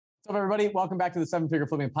What's up, everybody? Welcome back to the Seven Figure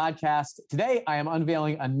Flipping Podcast. Today, I am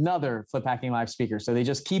unveiling another Flip Hacking Live speaker. So they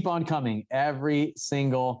just keep on coming every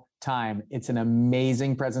single time. It's an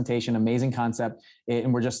amazing presentation, amazing concept.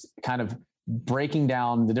 And we're just kind of breaking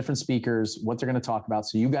down the different speakers, what they're going to talk about.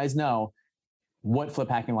 So you guys know what Flip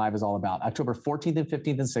Hacking Live is all about. October 14th and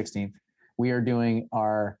 15th and 16th, we are doing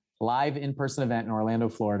our live in-person event in Orlando,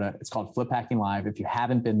 Florida. It's called Flip Hacking Live. If you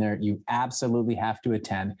haven't been there, you absolutely have to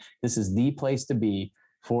attend. This is the place to be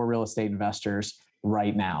for real estate investors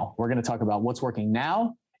right now. We're going to talk about what's working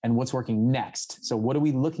now and what's working next. So what are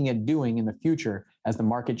we looking at doing in the future as the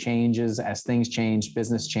market changes, as things change,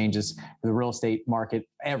 business changes, the real estate market,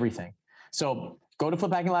 everything. So go to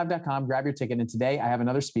fliphackinglive.com, grab your ticket. And today I have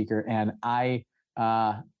another speaker, and I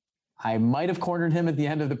might have cornered him at the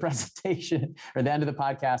end of the presentation or the end of the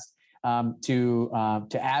podcast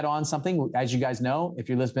to add on something. As you guys know, if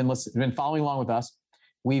you've been following along with us,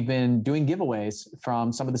 we've been doing giveaways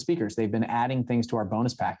from some of the speakers. They've been adding things to our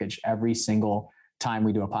bonus package every single time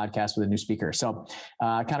we do a podcast with a new speaker. So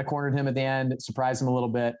kind of cornered him at the end, surprised him a little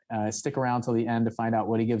bit. Stick around till the end to find out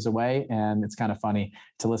what he gives away. And it's kind of funny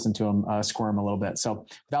to listen to him squirm a little bit. So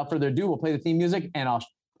without further ado, we'll play the theme music and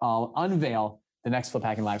I'll unveil the next Flip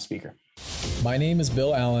Hacking Live speaker. My name is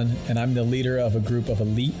Bill Allen, and I'm the leader of a group of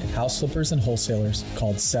elite house flippers and wholesalers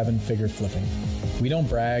called Seven Figure Flipping. We don't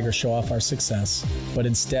brag or show off our success, but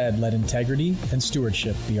instead let integrity and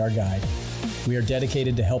stewardship be our guide. We are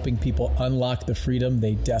dedicated to helping people unlock the freedom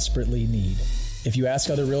they desperately need. If you ask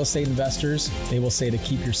other real estate investors, they will say to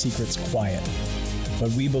keep your secrets quiet.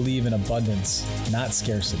 But we believe in abundance, not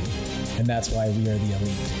scarcity, and that's why we are the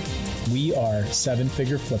elite. We are Seven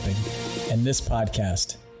Figure Flipping, and this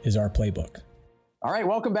podcast is our playbook. All right,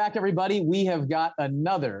 welcome back, everybody. We have got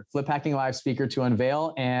another Flip Hacking Live speaker to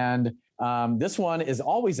unveil, and this one is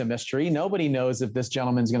always a mystery. Nobody knows if this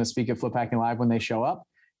gentleman's going to speak at Flip Hacking Live when they show up.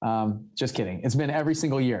 Just kidding. It's been every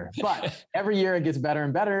single year, but every year it gets better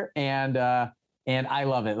and better, and I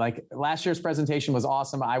love it. Like last year's presentation was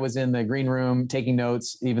awesome. I was in the green room taking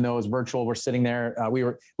notes, even though it was virtual. We're sitting there. We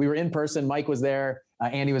were in person. Mike was there.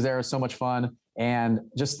 Andy was there. It was so much fun, and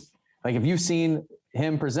just like if you've seen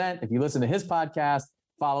him present, if you listen to his podcast,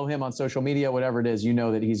 follow him on social media, whatever it is, you know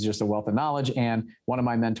that he's just a wealth of knowledge and one of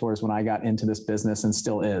my mentors when I got into this business and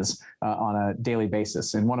still is on a daily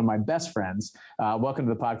basis. And one of my best friends. Welcome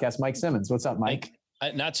to the podcast, Mike Simmons. What's up, Mike?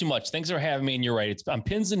 Not too much. Thanks for having me. And you're right. I'm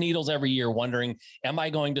pins and needles every year wondering, am I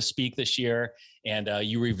going to speak this year? And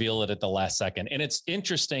you reveal it at the last second. And it's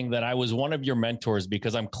interesting that I was one of your mentors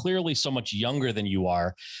because I'm clearly so much younger than you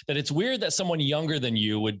are, that it's weird that someone younger than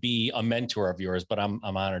you would be a mentor of yours, but I'm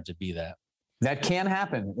honored to be that. That can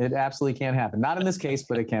happen. It absolutely can happen. Not in this case,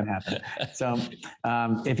 but it can happen. So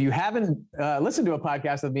if you haven't listened to a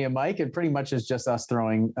podcast with me and Mike, it pretty much is just us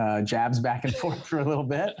throwing jabs back and forth for a little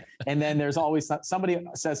bit. And then there's always somebody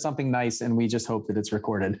says something nice and we just hope that it's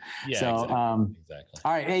recorded. Yeah, so, exactly.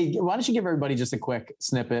 All right. Hey, why don't you give everybody just a quick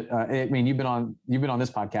snippet? I mean, you've been on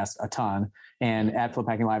this podcast a ton and at Flip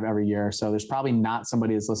Hacking Live every year. So there's probably not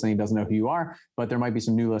somebody that's listening who doesn't know who you are, but there might be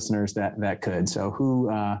some new listeners that could. So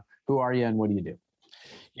who are you and what do you do?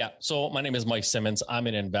 Yeah. So my name is Mike Simmons. I'm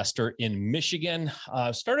an investor in Michigan.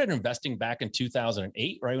 Started investing back in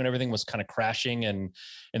 2008, right when everything was kind of crashing and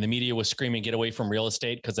the media was screaming, get away from real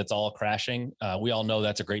estate because it's all crashing. We all know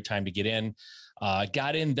that's a great time to get in.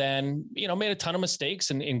 Got in then, made a ton of mistakes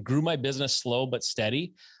and grew my business slow but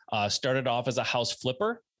steady. Started off as a house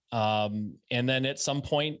flipper. And then at some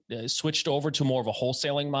point switched over to more of a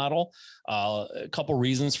wholesaling model. A couple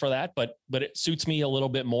reasons for that, but it suits me a little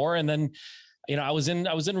bit more. And then, I was in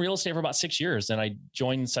real estate for about 6 years and I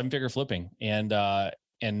joined Seven Figure Flipping and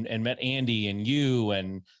met Andy and you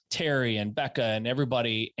and Terry and Becca and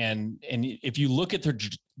everybody. And if you look at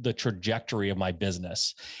the trajectory of my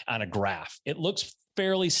business on a graph, it looks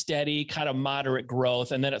fairly steady, kind of moderate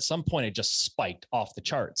growth. And then at some point it just spiked off the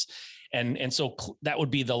charts. And so that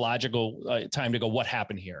would be the logical time to go, what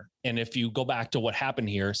happened here? And if you go back to what happened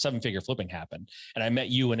here, Seven Figure Flipping happened. And I met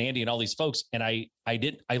you and Andy and all these folks. And I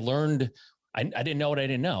learned, I didn't know what I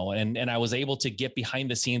didn't know. And I was able to get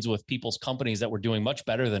behind the scenes with people's companies that were doing much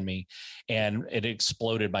better than me. And it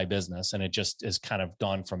exploded my business. And it just is kind of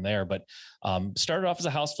gone from there. But started off as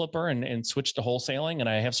a house flipper and switched to wholesaling. And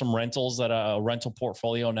I have some rentals at a rental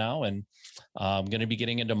portfolio now. And I'm going to be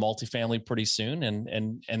getting into multifamily pretty soon.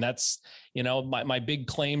 And that's, my big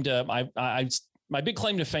claim to, my big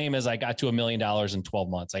claim to fame is I got to $1 million in 12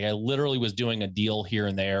 months. Like I literally was doing a deal here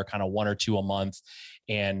and there, kind of one or two a month,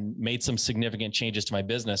 and made some significant changes to my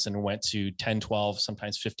business and went to 10, 12,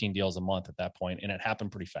 sometimes 15 deals a month at that point. And it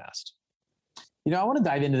happened pretty fast. I want to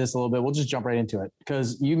dive into this a little bit. We'll just jump right into it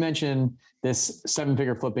because you mentioned this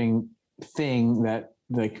 7-figure flipping thing that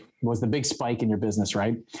like was the big spike in your business,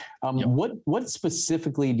 right? Yep. What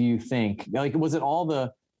specifically do you think? Like, was it all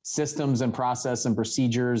the systems and process and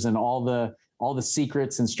procedures and all the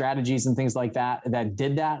secrets and strategies and things like that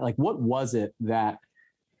did that? Like, what was it that,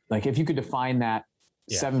 like, if you could define that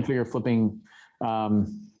 7-figure flipping,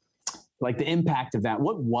 like the impact of that,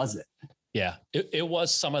 what was it? Yeah, it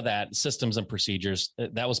was some of that systems and procedures.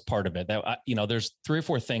 That was part of it. That, there's 3 or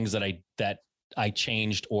 4 things that I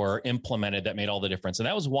changed or implemented that made all the difference. And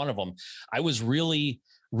that was one of them. I was really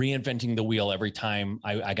reinventing the wheel every time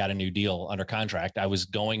I got a new deal under contract. I was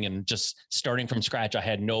going and just starting from scratch. I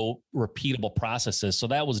had no repeatable processes. So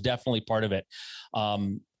that was definitely part of it.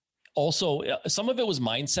 Also, some of it was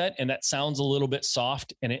mindset, and that sounds a little bit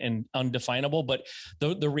soft and undefinable, but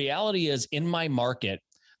the reality is in my market,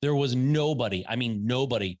 there was nobody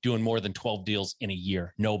doing more than 12 deals in a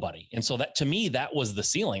year, nobody. And so that, to me, that was the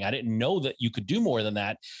ceiling. I didn't know that you could do more than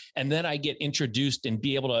that. And then I get introduced and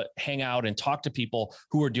be able to hang out and talk to people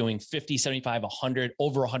who are doing 50, 75, 100,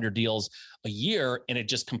 over 100 deals a year. And it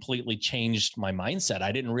just completely changed my mindset.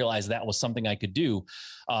 I didn't realize that was something I could do.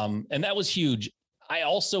 And that was huge. I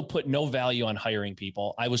also put no value on hiring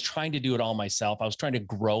people. I was trying to do it all myself. I was trying to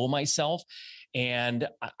grow myself. And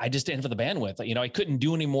I just didn't have the bandwidth. I couldn't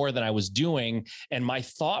do any more than I was doing. And my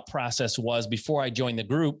thought process was, before I joined the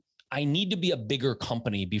group, I need to be a bigger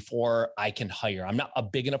company before I can hire. I'm not a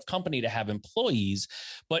big enough company to have employees.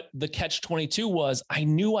 But the catch-22 was, I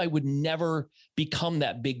knew I would never become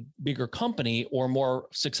that bigger company or more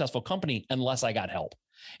successful company unless I got help.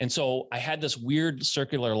 And so I had this weird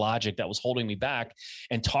circular logic that was holding me back.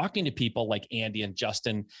 And talking to people like Andy and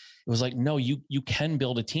Justin, it was like, no, you can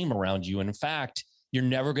build a team around you. And in fact, you're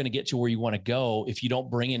never going to get to where you want to go if you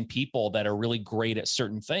don't bring in people that are really great at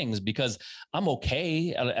certain things, because I'm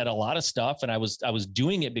okay at a lot of stuff. And I was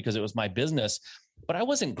doing it because it was my business, but I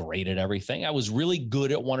wasn't great at everything. I was really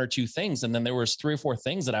good at 1 or 2 things. And then there was 3 or 4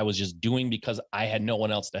 things that I was just doing because I had no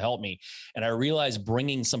one else to help me. And I realized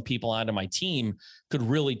bringing some people onto my team could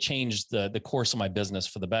really change the course of my business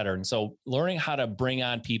for the better. And so learning how to bring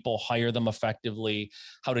on people, hire them effectively,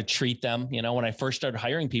 how to treat them. When I first started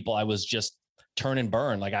hiring people, I was just turn and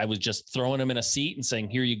burn. Like, I was just throwing them in a seat and saying,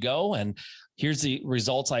 here you go. And here's the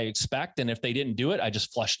results I expect. And if they didn't do it, I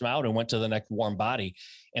just flushed them out and went to the next warm body.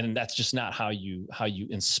 And that's just not how you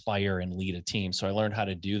inspire and lead a team. So I learned how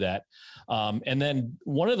to do that. And then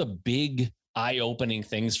one of the big eye-opening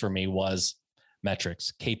things for me was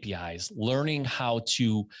metrics, KPIs, learning how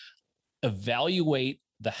to evaluate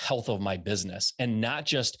the health of my business, and not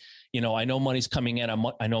just, I know money's coming in,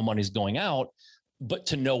 I know money's going out, but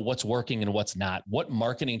to know what's working and what's not. What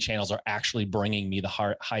marketing channels are actually bringing me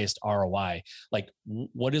the highest ROI? Like,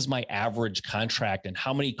 what is my average contract, and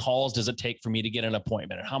how many calls does it take for me to get an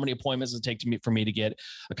appointment? And how many appointments does it take for me to get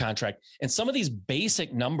a contract? And some of these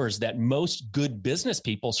basic numbers that most good business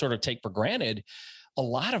people sort of take for granted, a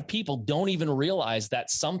lot of people don't even realize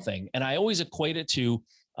that's something. And I always equate it to,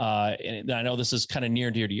 and I know this is kind of near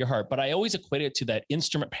and dear to your heart, but I always equate it to that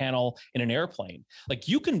instrument panel in an airplane. Like,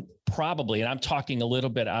 you can probably, and I'm talking a little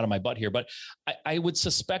bit out of my butt here, but I would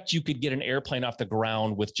suspect you could get an airplane off the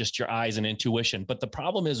ground with just your eyes and intuition. But the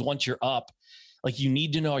problem is, once you're up, like, you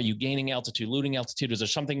need to know, are you gaining altitude, losing altitude? Is there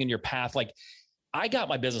something in your path? Like, I got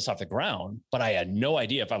my business off the ground, but I had no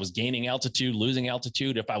idea if I was gaining altitude, losing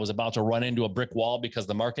altitude, if I was about to run into a brick wall because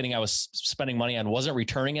the marketing I was spending money on wasn't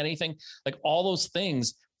returning anything. Like, all those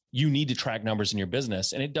things, you need to track numbers in your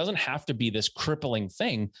business. And it doesn't have to be this crippling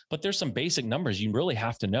thing, but there's some basic numbers you really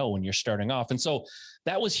have to know when you're starting off. And so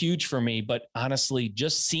that was huge for me. But honestly,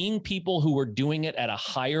 just seeing people who were doing it at a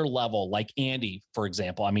higher level, like Andy, for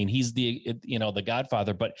example, I mean, he's the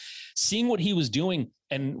godfather, but seeing what he was doing.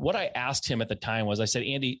 And what I asked him at the time was, I said,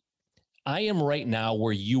 Andy, I am right now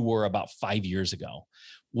where you were about 5 years ago.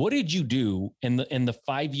 What did you do in the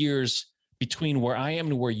 5 years between where I am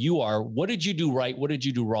and where you are? What did you do right? What did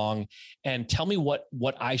you do wrong? And tell me what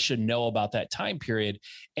I should know about that time period.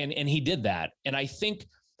 And he did that. And I think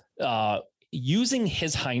using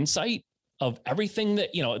his hindsight of everything that,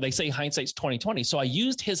 they say hindsight's 20/20. So I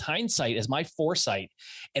used his hindsight as my foresight.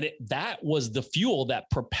 And that was the fuel that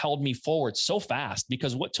propelled me forward so fast,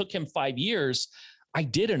 because what took him 5 years, I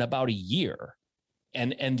did in about a year.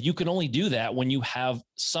 And you can only do that when you have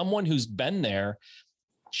someone who's been there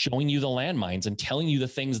showing you the landmines and telling you the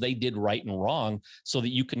things they did right and wrong, so that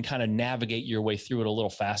you can kind of navigate your way through it a little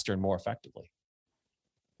faster and more effectively.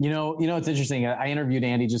 It's interesting. I interviewed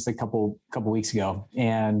Andy just a couple weeks ago,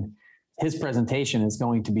 and his presentation is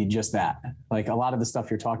going to be just that. Like, a lot of the stuff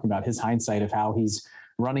you're talking about, his hindsight of how he's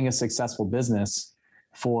running a successful business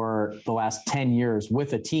for the last 10 years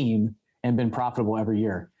with a team and been profitable every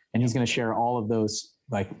year. And he's going to share all of those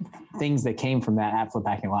like things that came from that at Flip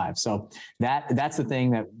Packing Live. So that's the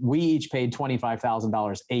thing that we each paid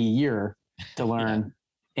 $25,000 a year to learn.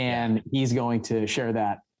 And he's going to share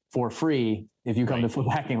that for free if you come to Flip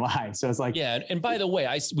Packing Live. So it's like, And by the way,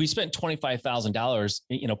 we spent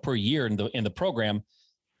 $25,000, per year in the program,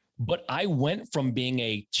 but I went from being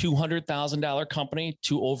a $200,000 company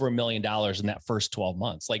to over $1 million in that first 12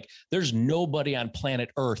 months. Like there's nobody on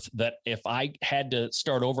planet Earth that if I had to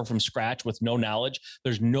start over from scratch with no knowledge,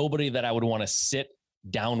 there's nobody that I would want to sit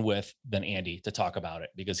down with than Andy to talk about it,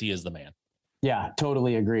 because he is the man. Yeah,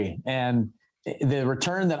 totally agree. And the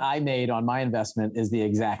return that I made on my investment is the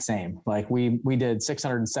exact same. Like we did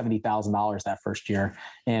 $670,000 that first year,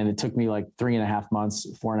 and it took me like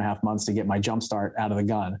 4.5 months to get my jump start out of the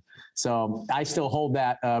gun. So I still hold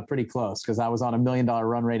that pretty close, because I was on $1 million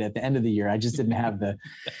run rate at the end of the year. I just didn't have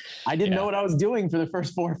I didn't know what I was doing for the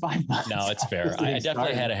first 4 or 5 months. No, it's fair. I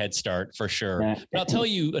definitely had a head start for sure. Yeah. But I'll tell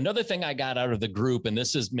you another thing I got out of the group, and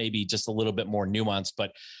this is maybe just a little bit more nuanced,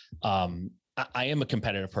 but I am a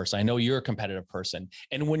competitive person. I know you're a competitive person.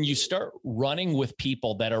 And when you start running with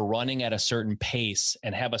people that are running at a certain pace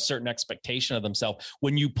and have a certain expectation of themselves,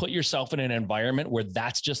 when you put yourself in an environment where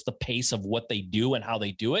that's just the pace of what they do and how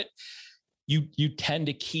they do it, you tend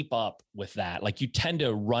to keep up with that. Like you tend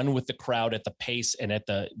to run with the crowd at the pace and at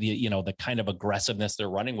the kind of aggressiveness they're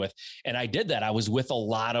running with. And I did that. I was with a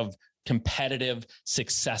lot of competitive,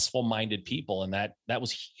 successful minded people. And that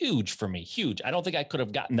was huge for me. Huge. I don't think I could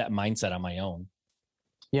have gotten that mindset on my own.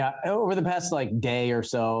 Yeah. Over the past day or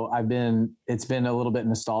so, it's been a little bit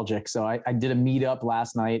nostalgic. So I did a meetup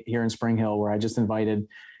last night here in Spring Hill where I just invited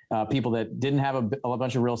people that didn't have a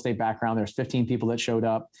bunch of real estate background. There's 15 people that showed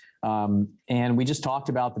up. And we just talked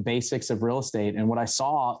about the basics of real estate. And what I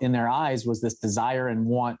saw in their eyes was this desire and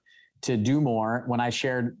want to do more. When I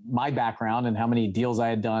shared my background and how many deals I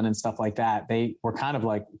had done and stuff like that, they were kind of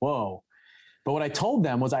like, whoa. But what I told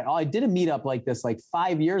them was I did a meetup like this,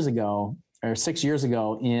 5 years ago or 6 years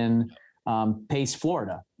ago in Pace,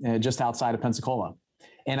 Florida, just outside of Pensacola.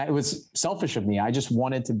 And it was selfish of me. I just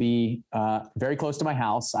wanted to be very close to my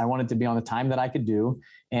house. I wanted to be on the time that I could do.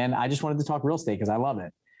 And I just wanted to talk real estate because I love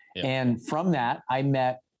it. Yeah. And from that, I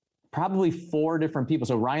met probably 4 different people.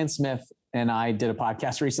 So Ryan Smith and I did a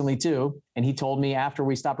podcast recently too. And he told me after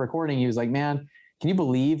we stopped recording, he was like, man, can you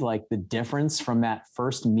believe the difference from that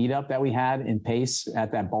first meetup that we had in Pace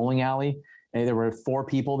at that bowling alley? And there were 4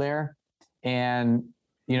 people there. And,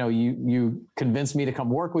 you convinced me to come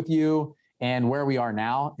work with you. And where we are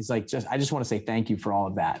now is I just want to say thank you for all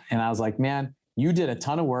of that. And I was like, man, you did a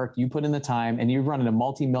ton of work. You put in the time, and you're running a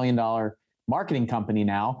multi-million-dollar marketing company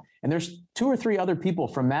now. And there's 2 or 3 other people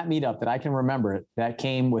from that meetup that I can remember that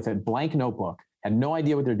came with a blank notebook, had no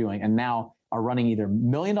idea what they're doing, and now are running either $1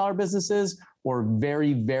 million businesses or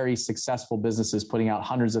very, very successful businesses, putting out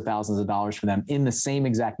hundreds of thousands of dollars for them in the same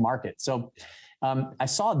exact market. So I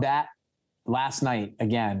saw that last night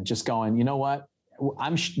again, just going, you know what?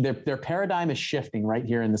 Their paradigm is shifting right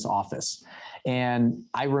here in this office. And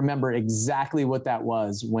I remember exactly what that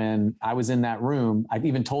was when I was in that room. I've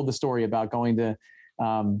even told the story about going to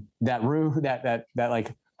that room, that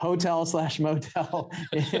hotel/motel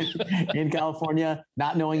in California,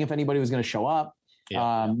 not knowing if anybody was going to show up,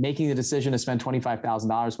 making the decision to spend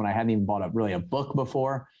 $25,000 when I hadn't even bought a book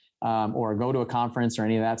before, or go to a conference or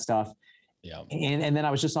any of that stuff. Yeah. And then I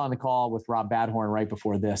was just on the call with Rob Badhorn right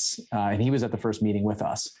before this, and he was at the first meeting with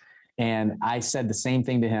us. And I said the same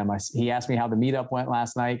thing to him. He asked me how the meetup went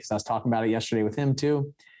last night, because I was talking about it yesterday with him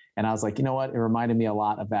too. And I was like, you know what? It reminded me a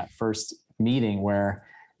lot of that first meeting where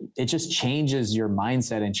it just changes your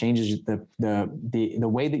mindset and changes the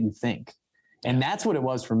way that you think. And that's what it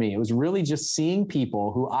was for me. It was really just seeing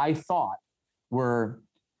people who I thought were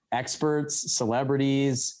experts,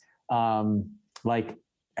 celebrities,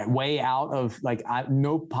 way out of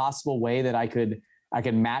no possible way that I could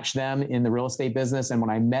match them in the real estate business. And when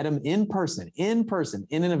I met them in person, in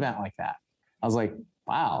an event like that, I was like,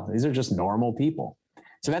 wow, these are just normal people.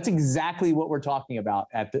 So that's exactly what we're talking about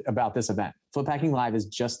about this event. Flip Packing Live is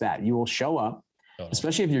just that. You will show up,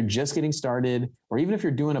 especially if you're just getting started, or even if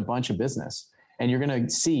you're doing a bunch of business, and you're going to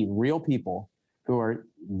see real people who are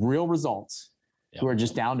real results, who are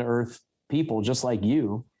just down to earth people just like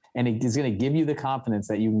you. And it is going to give you the confidence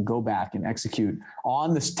that you can go back and execute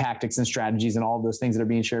on the tactics and strategies and all of those things that are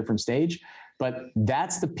being shared from stage. But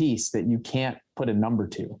that's the piece that you can't put a number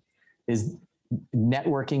to, is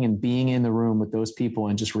networking and being in the room with those people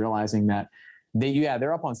and just realizing that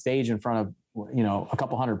they're up on stage in front of, a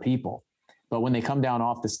couple hundred people. But when they come down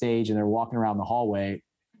off the stage and they're walking around the hallway,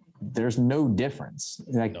 there's no difference.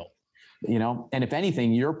 Like, No. you know, and if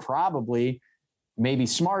anything, you're probably maybe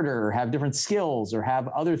smarter or have different skills or have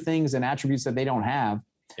other things and attributes that they don't have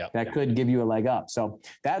that could give you a leg up. So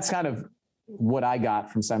that's kind of what I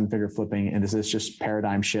got from 7-figure flipping. And this is just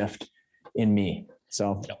paradigm shift in me.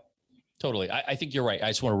 So totally. I think you're right. I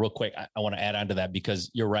just want to real quick, I want to add on to that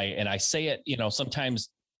because you're right. And I say it, you know, sometimes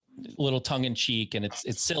a little tongue in cheek and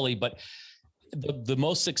it's silly, but the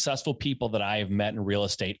most successful people that I have met in real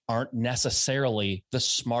estate aren't necessarily the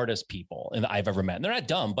smartest people that I've ever met. And they're not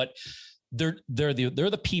dumb, but they're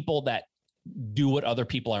the people that do what other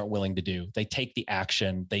people aren't willing to do. They take the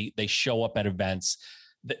action. They show up at events.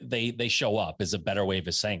 They show up is a better way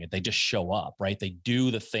of saying it. They just show up, right? They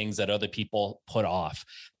do the things that other people put off.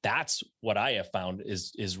 That's what I have found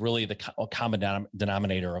is really the common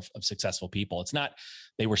denominator of successful people. It's not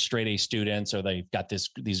they were straight A students or they've got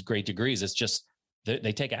these great degrees. It's just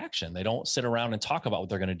they take action. They don't sit around and talk about what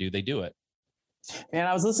they're going to do. They do it. And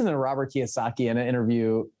I was listening to Robert Kiyosaki in an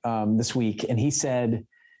interview this week, and he said,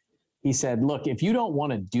 look, if you don't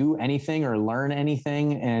want to do anything or learn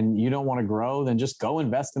anything and you don't want to grow, then just go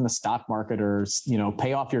invest in the stock market or, you know,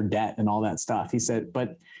 pay off your debt and all that stuff. He said,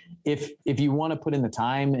 but if you want to put in the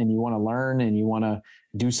time and you want to learn and you want to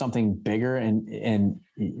do something bigger and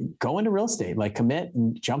go into real estate, like commit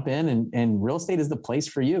and jump in and real estate is the place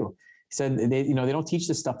for you. He said, they don't teach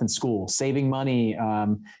this stuff in school, saving money,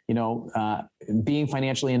 being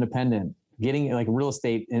financially independent, getting like real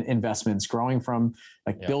estate investments, growing from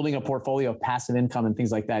building a portfolio of passive income and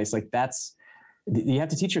things like that. It's like, you have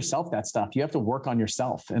to teach yourself that stuff. You have to work on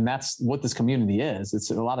yourself. And that's what this community is.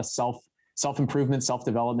 It's a lot of self-improvement,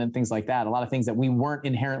 self-development, things like that. A lot of things that we weren't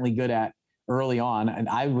inherently good at early on. And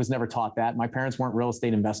I was never taught that. My parents weren't real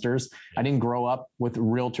estate investors. I didn't grow up with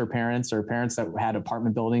realtor parents or parents that had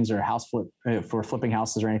apartment buildings or for flipping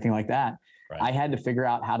houses or anything like that. Right. I had to figure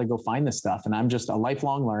out how to go find this stuff. And I'm just a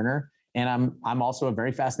lifelong learner. And I'm also a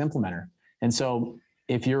very fast implementer. And so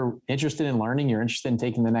if you're interested in learning, you're interested in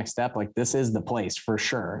taking the next step, like this is the place for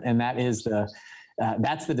sure. And that is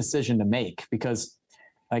that's the decision to make, because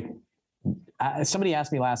like somebody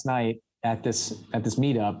asked me last night at this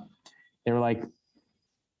meetup, they were like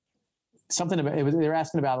something about it. They were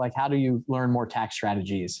asking about like, how do you learn more tax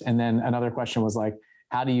strategies? And then another question was like,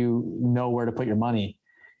 how do you know where to put your money?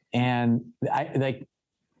 And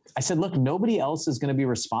I said, look, nobody else is going to be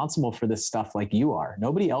responsible for this stuff like you are.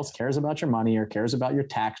 Nobody else cares about your money or cares about your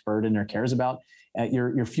tax burden or cares about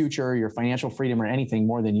your future, your financial freedom or anything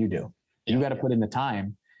more than you do. You got to put in the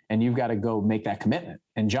time and you've got to go make that commitment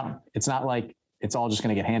and jump. It's not like it's all just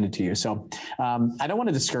going to get handed to you. So I don't want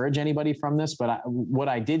to discourage anybody from this, but what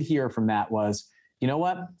I did hear from that was, you know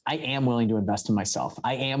what? I am willing to invest in myself.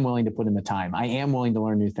 I am willing to put in the time. I am willing to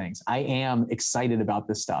learn new things. I am excited about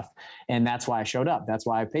this stuff. And that's why I showed up. That's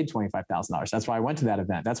why I paid $25,000. That's why I went to that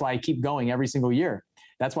event. That's why I keep going every single year.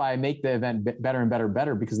 That's why I make the event better and better and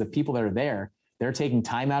better, because the people that are there, they're taking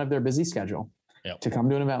time out of their busy schedule to come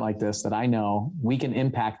to an event like this that I know we can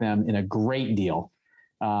impact them in a great deal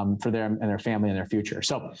for them and their family and their future.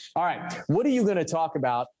 So, all right, what are you going to talk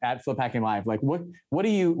about at Flip Hacking Live? Like, what do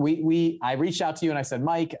you? I reached out to you and I said,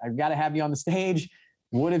 Mike, I've got to have you on the stage.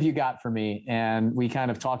 What have you got for me? And we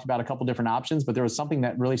kind of talked about a couple different options, but there was something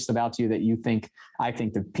that really stood out to you that I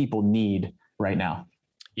think that people need right now.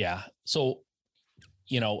 Yeah. So,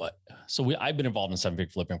 I've been involved in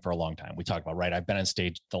 7-figure flipping for a long time. We talked about, right? I've been on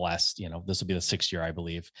stage the last, this will be the 6th year, I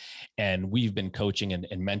believe. And we've been coaching and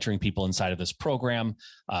mentoring people inside of this program.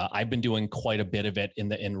 I've been doing quite a bit of it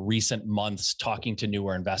in recent months, talking to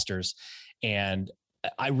newer investors. And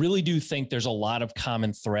I really do think there's a lot of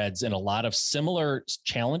common threads and a lot of similar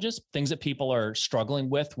challenges, things that people are struggling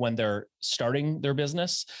with when they're starting their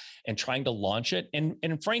business and trying to launch it. And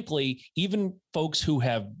frankly, even folks who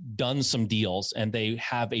have done some deals and they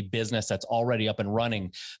have a business that's already up and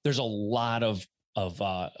running, there's a lot of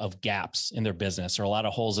gaps in their business, or a lot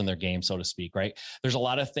of holes in their game, so to speak, right? There's a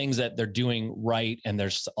lot of things that they're doing right. And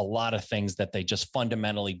there's a lot of things that they just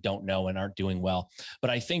fundamentally don't know and aren't doing well. But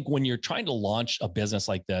I think when you're trying to launch a business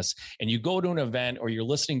like this and you go to an event or you're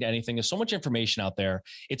listening to anything, there's so much information out there.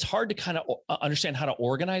 It's hard to kind of understand how to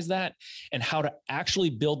organize that and how to actually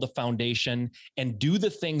build the foundation and do the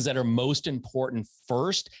things that are most important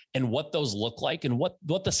first, and what those look like and what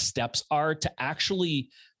the steps are to actually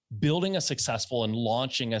building a successful and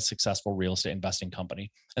launching a successful real estate investing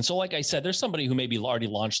company. And so, like I said, there's somebody who maybe already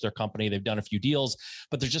launched their company, they've done a few deals,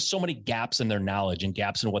 but there's just so many gaps in their knowledge and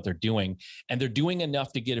gaps in what they're doing. And they're doing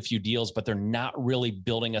enough to get a few deals, but they're not really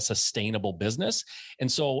building a sustainable business.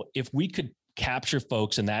 And so if we could capture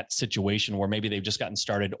folks in that situation where maybe they've just gotten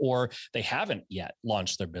started or they haven't yet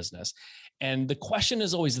launched their business. And the question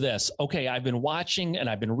is always this: okay, I've been watching and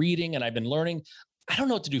I've been reading and I've been learning. I don't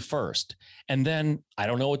know what to do first. And then I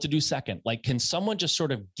don't know what to do second. Like, can someone just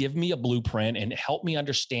sort of give me a blueprint and help me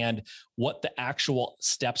understand what the actual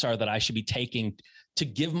steps are that I should be taking to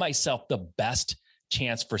give myself the best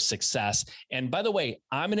chance for success? And by the way,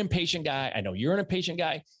 I'm an impatient guy. I know you're an impatient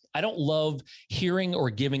guy. I don't love hearing or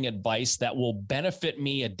giving advice that will benefit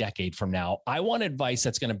me a decade from now. I want advice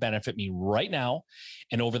that's going to benefit me right now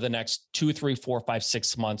and over the next 2, 3, 4, 5,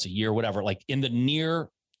 6 months, a year, whatever. Like in the near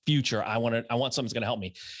future, I want something that's going to help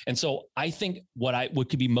me. And so I think what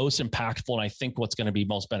could be most impactful, and I think what's going to be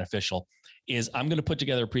most beneficial, is I'm going to put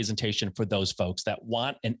together a presentation for those folks that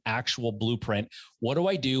want an actual blueprint. What do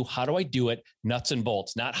I do? How do I do it? Nuts and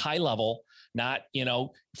bolts, not high level, not,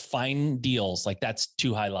 fine deals. Like, that's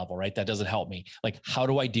too high level, right? That doesn't help me. Like, how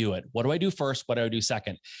do I do it? What do I do first? What do I do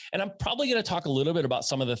second? And I'm probably going to talk a little bit about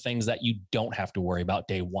some of the things that you don't have to worry about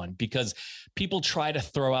day one, because people try to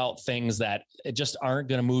throw out things that just aren't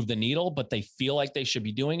going to move the needle, but they feel like they should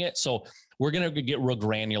be doing it. So we're going to get real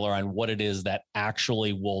granular on what it is that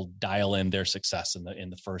actually will dial in their success in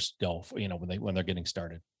the first go, when they're getting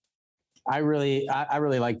started. I really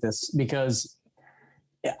like this, because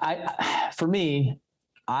for me,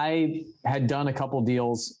 I had done a couple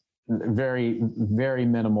deals, very, very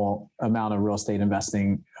minimal amount of real estate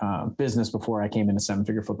investing business before I came into seven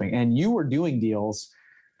figure flipping. And you were doing deals,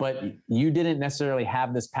 but you didn't necessarily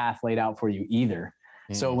have this path laid out for you either.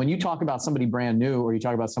 Mm-hmm. So when you talk about somebody brand new, or you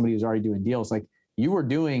talk about somebody who's already doing deals, like, you were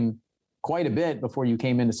doing quite a bit before you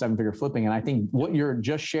came into seven figure flipping. And I think what you're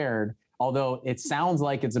just shared, although it sounds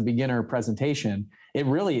like it's a beginner presentation, it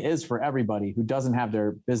really is for everybody who doesn't have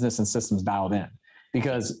their business and systems dialed in,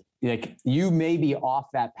 because like, you may be off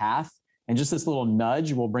that path, and just this little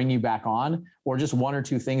nudge will bring you back on, or just one or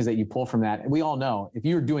two things that you pull from that. We all know if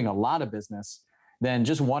you're doing a lot of business, then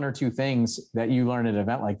just one or two things that you learn at an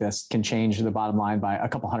event like this can change the bottom line by a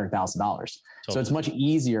couple $100,000. Totally. So it's much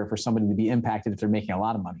easier for somebody to be impacted if they're making a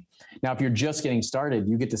lot of money. Now, if you're just getting started,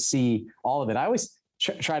 you get to see all of it. I always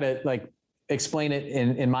try to explain it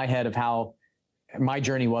in my head of how my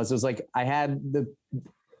journey was. It was like, I had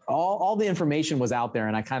all the information was out there,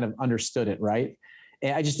 and I kind of understood it. Right.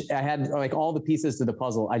 And I had like all the pieces to the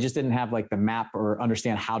puzzle. I just didn't have like the map or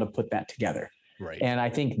understand how to put that together. Right. And I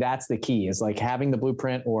think that's the key, is like having the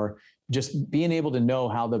blueprint, or just being able to know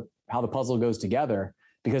how the puzzle goes together,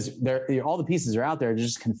 because all the pieces are out there. They're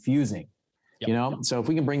just confusing, So if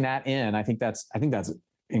we can bring that in, I think that's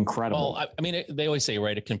incredible. Well, I mean, they always say,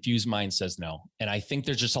 right, a confused mind says no. And I think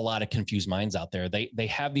there's just a lot of confused minds out there. They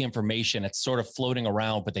have the information, it's sort of floating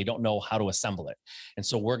around, but they don't know how to assemble it. And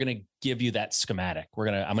so we're going to give you that schematic. I'm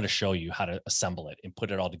going to show you how to assemble it and put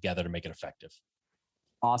it all together to make it effective.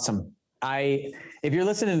 Awesome. If you're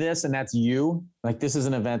listening to this and that's you, like, this is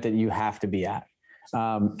an event that you have to be at.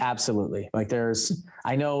 Absolutely. Like,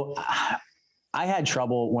 I know I had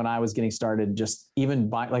trouble when I was getting started, just even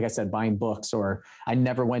buying books, or I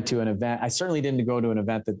never went to an event. I certainly didn't go to an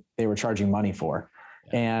event that they were charging money for.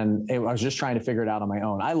 And I was just trying to figure it out on my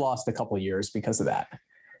own. I lost a couple of years because of that.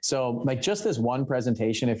 So like, just this one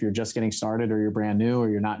presentation, if you're just getting started, or you're brand new,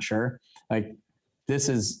 or you're not sure, like,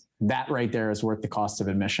 that right there is worth the cost of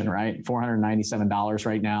admission, right? $497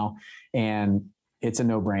 right now. And it's a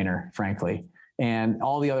no-brainer, frankly. And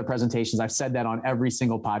all the other presentations, I've said that on every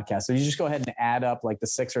single podcast. So you just go ahead and add up like the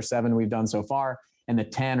 6 or 7 we've done so far, and the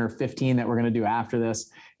 10 or 15 that we're going to do after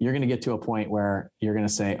this. You're going to get to a point where you're going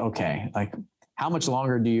to say, okay, like, how much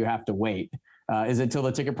longer do you have to wait? Is it till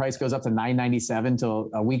the ticket price goes up to $997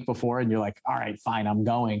 till a week before, and you're like, all right, fine, I'm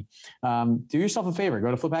going. Do yourself a favor.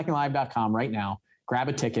 Go to fliphackinglive.com right now. Grab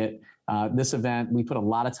a ticket. This event, we put a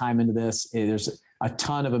lot of time into this. There's a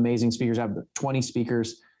ton of amazing speakers. I have 20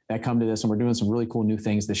 speakers that come to this, and we're doing some really cool new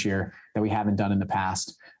things this year that we haven't done in the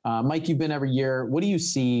past. Mike, you've been every year. What do you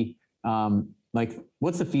see?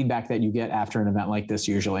 What's the feedback that you get after an event like this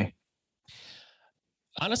usually?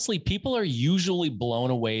 Honestly, people are usually blown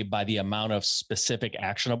away by the amount of specific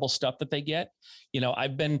actionable stuff that they get.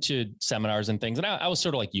 I've been to seminars and things, and I was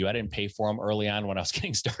sort of like you. I didn't pay for them early on when I was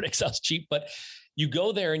getting started because I was cheap, but you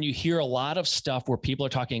go there and you hear a lot of stuff where people are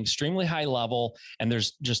talking extremely high level, and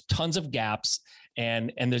there's just tons of gaps.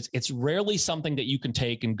 And it's rarely something that you can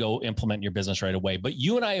take and go implement in your business right away. But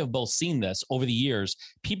you and I have both seen this over the years,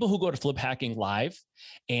 people who go to Flip Hacking Live,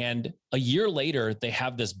 and a year later, they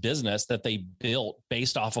have this business that they built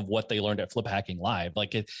based off of what they learned at Flip Hacking Live.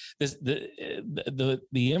 Like, the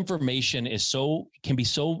information can be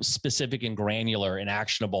so specific and granular and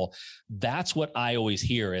actionable. That's what I always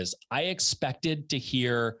hear. Is I expected to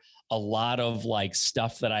hear a lot of like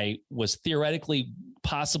stuff that I was theoretically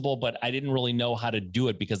possible, but I didn't really know how to do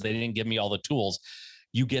it because they didn't give me all the tools.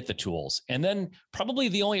 You get the tools. And then probably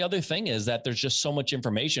the only other thing is that there's just so much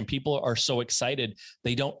information. People are so excited.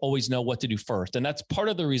 They don't always know what to do first. And that's part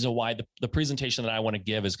of the reason why the presentation that I want to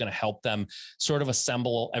give is going to help them sort of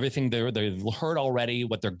assemble everything they've heard already,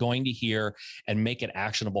 what they're going to hear, and make it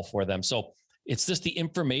actionable for them. So it's just the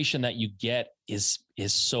information that you get is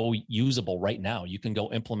so usable right now. You can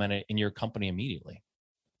go implement it in your company immediately.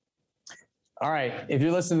 All right. If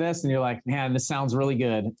you're listening to this and you're like, man, this sounds really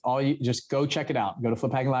good, just go check it out. Go to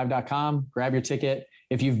fliphackinglive.com, grab your ticket.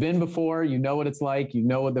 If you've been before, you know what it's like. You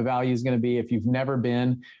know what the value is going to be. If you've never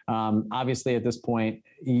been, obviously at this point,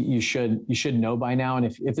 you should know by now. And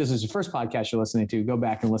if this is your first podcast you're listening to, go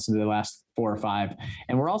back and listen to the last 4 or 5.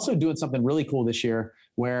 And we're also doing something really cool this year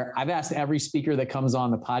where I've asked every speaker that comes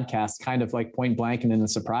on the podcast, kind of like point blank and in a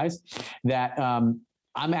surprise, that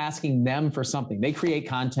I'm asking them for something. They create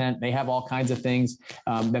content. They have all kinds of things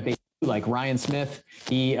that they do. Like Ryan Smith,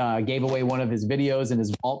 he gave away one of his videos in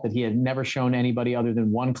his vault that he had never shown anybody other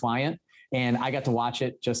than one client. And I got to watch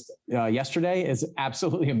it just yesterday. It's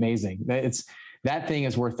absolutely amazing. That thing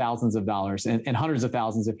is worth thousands of dollars and hundreds of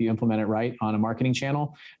thousands if you implement it right on a marketing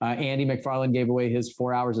channel. Andy McFarland gave away his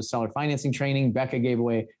 4 hours of seller financing training. Becca gave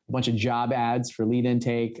away a bunch of job ads for lead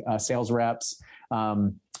intake, sales reps,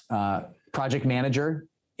 project manager.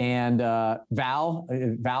 And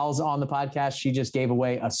Val's on the podcast. She just gave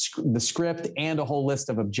away the script and a whole list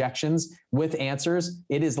of objections with answers.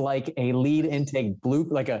 It is like a lead intake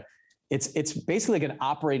it's basically like an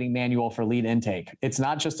operating manual for lead intake. It's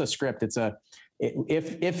not just a script. It's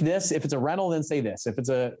if it's a rental, then say this. If it's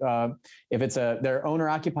they're owner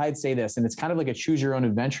occupied, say this. And it's kind of like a choose your own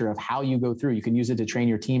adventure of how you go through. You can use it to train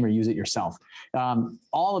your team or use it yourself.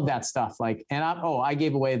 All of that stuff. I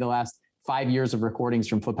gave away the last 5 years of recordings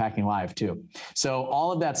from Flip Hacking Live too. So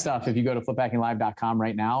all of that stuff, if you go to fliphackinglive.com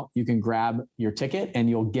right now, you can grab your ticket and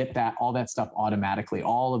you'll get all that stuff automatically,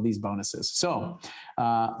 all of these bonuses. So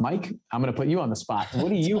Mike, I'm going to put you on the spot. What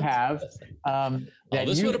do you have?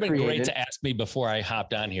 This would have been great to ask me before I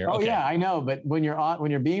hopped on here. Oh okay. Yeah, I know. But when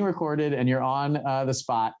you're being recorded and you're on the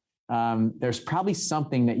spot, there's probably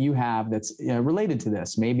something that you have that's related to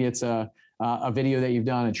this. Maybe it's a video that you've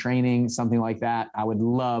done, a training, something like that. I would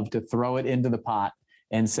love to throw it into the pot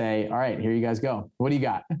and say, all right, here you guys go. What do you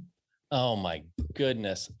got? Oh my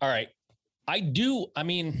goodness. All right. I do.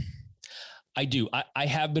 I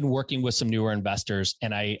have been working with some newer investors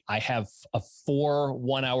and I have 4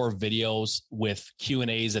 1-hour videos with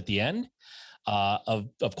Q&As at the end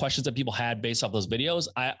of questions that people had based off those videos.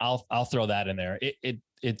 I'll throw that in there.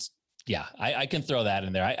 I can throw that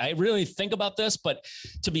in there. I really think about this, but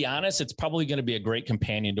to be honest, it's probably going to be a great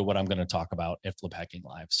companion to what I'm going to talk about at Flip Hacking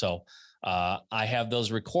Live. So I have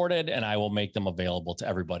those recorded and I will make them available to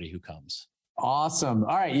everybody who comes. Awesome.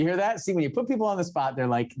 All right. You hear that? See, when you put people on the spot, they're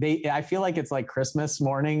like, I feel like it's like Christmas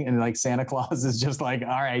morning and like Santa Claus is just like,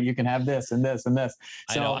 all right, you can have this and this and this.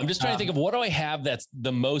 So, I know. I'm just trying to think of what do I have that's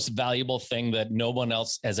the most valuable thing that no one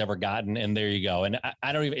else has ever gotten. And there you go. And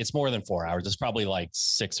I don't even, it's more than 4 hours. It's probably like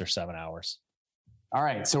 6 or 7 hours. All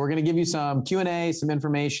right. So we're going to give you some Q&A, some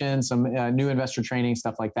information, some new investor training,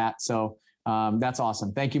 stuff like that. So that's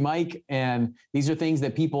awesome. Thank you, Mike. And these are things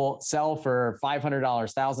that people sell for $500,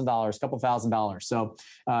 $1,000, couple $1,000. So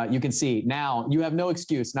you can see now you have no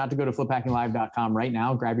excuse not to go to fliphackinglive.com right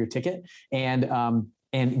now, grab your ticket and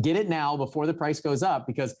get it now before the price goes up,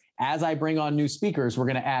 because as I bring on new speakers, we're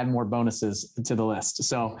going to add more bonuses to the list.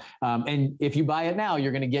 So, and if you buy it now,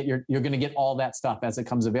 you're going to get all that stuff as it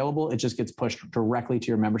comes available. It just gets pushed directly to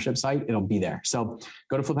your membership site. It'll be there. So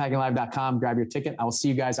go to fliphackinglive.com, grab your ticket. I will see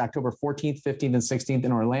you guys October 14th, 15th, and 16th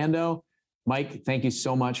in Orlando. Mike, thank you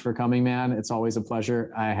so much for coming, man. It's always a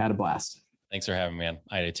pleasure. I had a blast. Thanks for having me, man.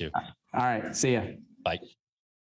 I did too. All right. See ya. Bye.